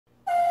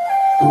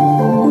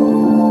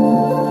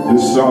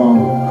This song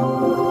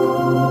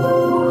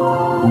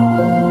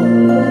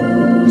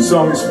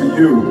is for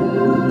you,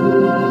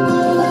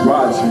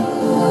 Roger.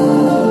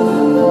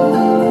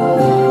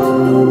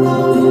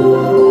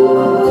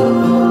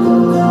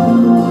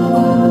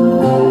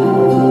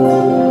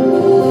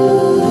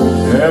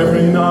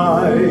 Every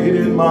night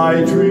in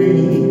my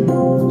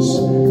dreams,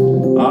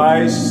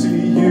 I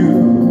see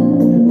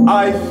you,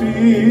 I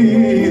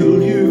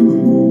feel you.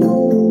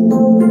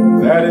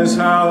 That is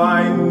how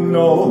I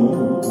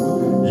know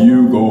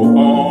you go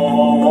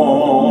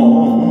on.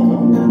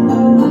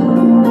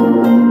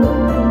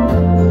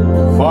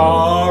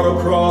 Far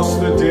across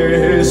the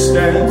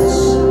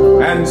distance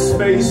and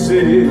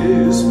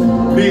spaces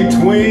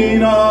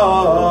between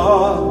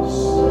us,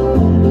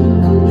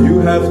 you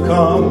have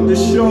come to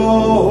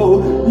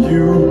show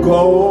you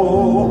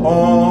go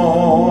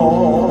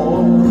on.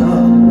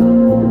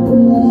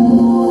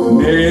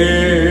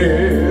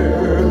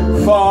 Near,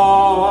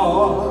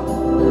 far,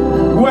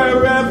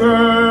 wherever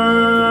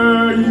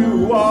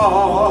you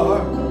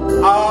are,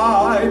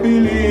 I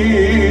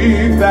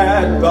believe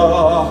that the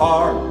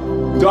heart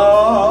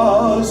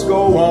does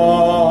go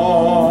on.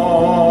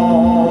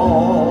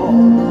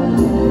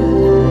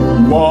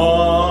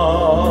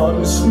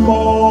 Once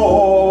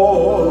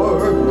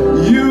more,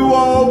 you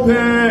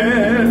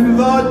open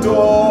the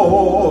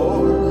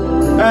door,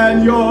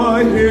 and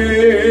you're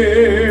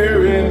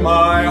here in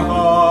my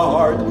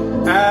heart,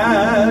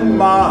 and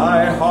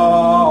my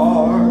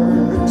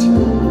heart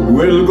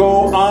will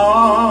go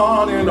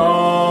on and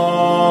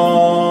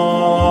on.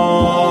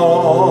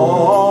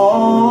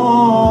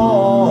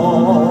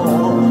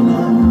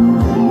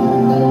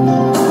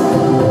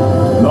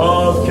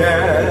 Love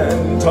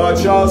can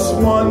touch us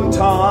one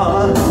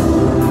time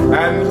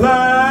and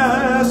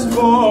last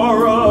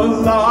for a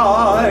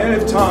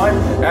lifetime,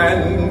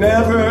 and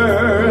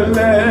never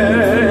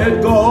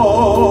let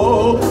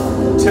go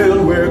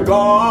till we're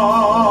gone.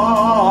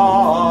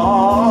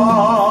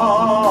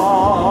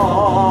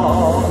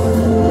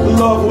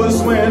 Love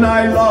was when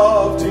I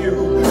loved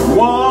you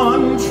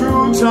one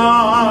true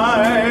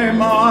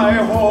time. I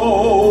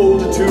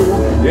hold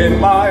to in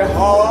my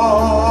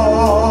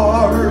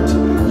heart,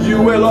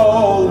 you will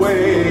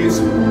always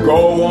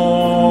go on.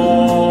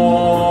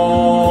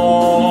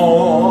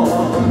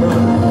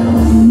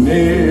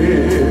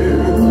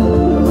 Near,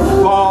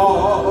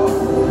 far,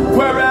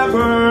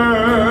 wherever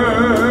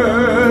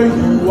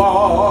you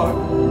are,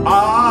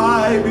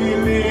 I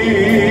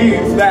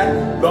believe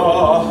that the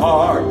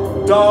heart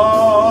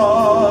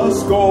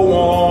does go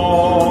on.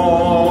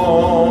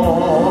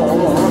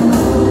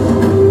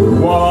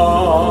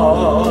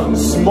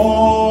 Once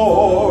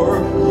more,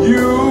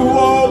 you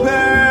open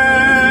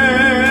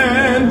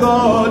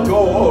the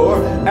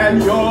door,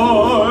 and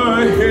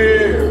you're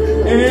here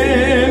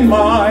in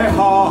my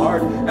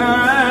heart,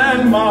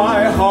 and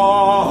my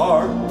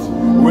heart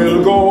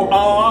will go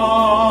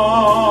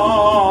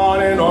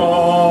on and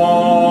on.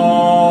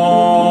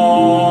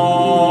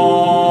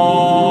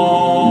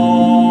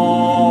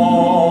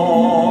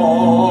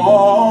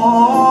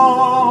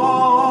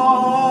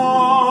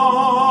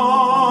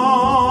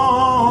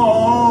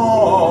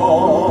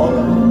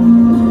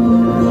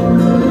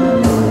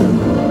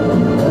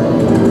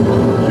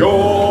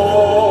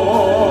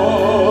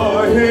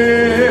 You're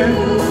here,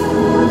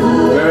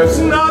 there's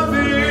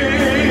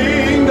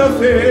nothing to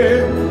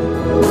fear,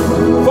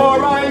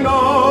 for I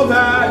know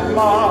that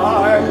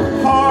my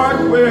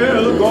heart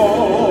will go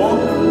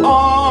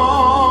on,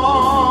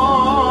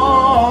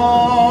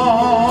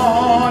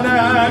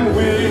 and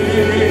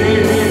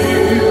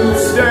we'll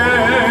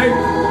stay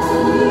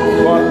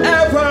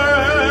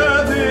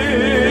forever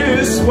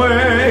this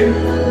way.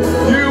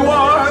 You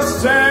are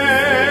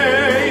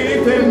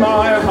safe in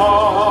my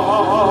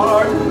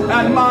heart,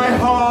 and my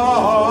heart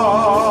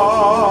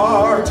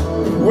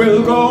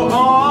will go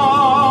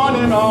on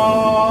and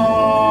on.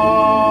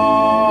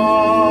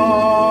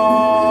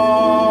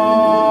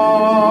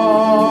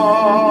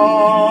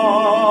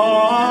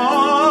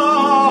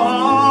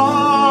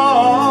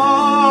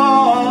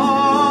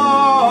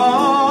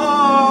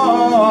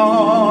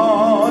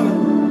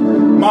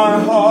 My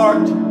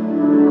heart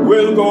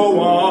will go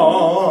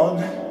on.